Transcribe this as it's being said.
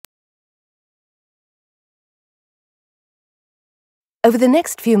Over the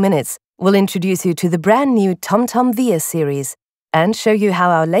next few minutes, we'll introduce you to the brand new TomTom Via series and show you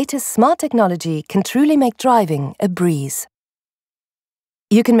how our latest smart technology can truly make driving a breeze.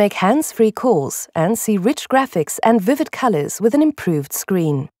 You can make hands-free calls and see rich graphics and vivid colors with an improved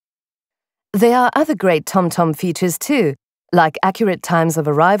screen. There are other great TomTom features too, like accurate times of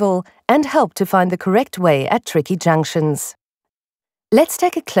arrival and help to find the correct way at tricky junctions. Let's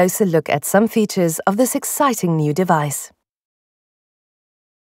take a closer look at some features of this exciting new device.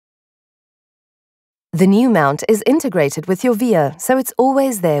 The new mount is integrated with your Via, so it's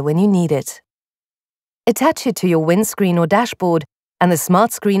always there when you need it. Attach it to your windscreen or dashboard, and the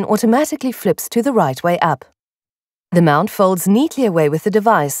smart screen automatically flips to the right way up. The mount folds neatly away with the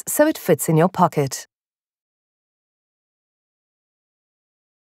device, so it fits in your pocket.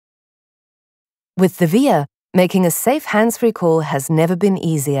 With the Via, making a safe hands-free call has never been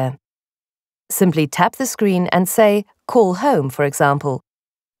easier. Simply tap the screen and say, "Call home," for example.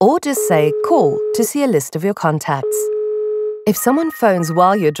 Or just say, "Call," to see a list of your contacts. If someone phones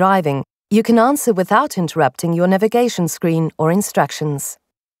while you're driving, you can answer without interrupting your navigation screen or instructions.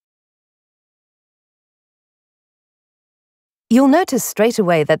 You'll notice straight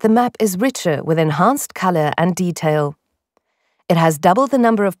away that the map is richer with enhanced color and detail. It has double the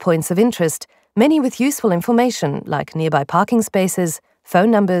number of points of interest, many with useful information like nearby parking spaces,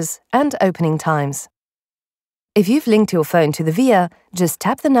 phone numbers, and opening times. If you've linked your phone to the Via, just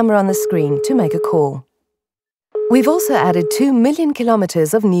tap the number on the screen to make a call. We've also added 2 million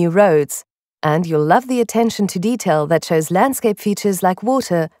kilometers of new roads, and you'll love the attention to detail that shows landscape features like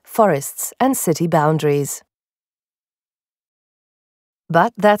water, forests, and city boundaries.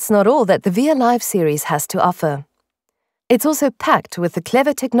 But that's not all that the Via Live series has to offer. It's also packed with the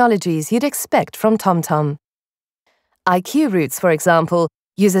clever technologies you'd expect from TomTom. IQ Routes, for example,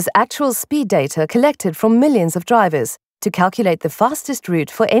 uses actual speed data collected from millions of drivers to calculate the fastest route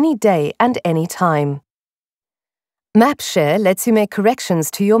for any day and any time. MapShare lets you make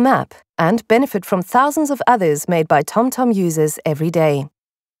corrections to your map and benefit from thousands of others made by TomTom users every day.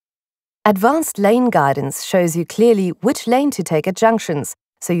 Advanced Lane Guidance shows you clearly which lane to take at junctions,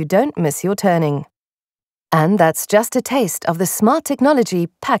 so you don't miss your turning. And that's just a taste of the smart technology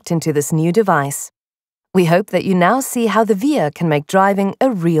packed into this new device. We hope that you now see how the Via can make driving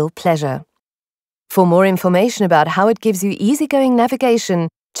a real pleasure. For more information about how it gives you easygoing navigation,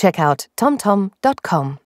 check out tomtom.com.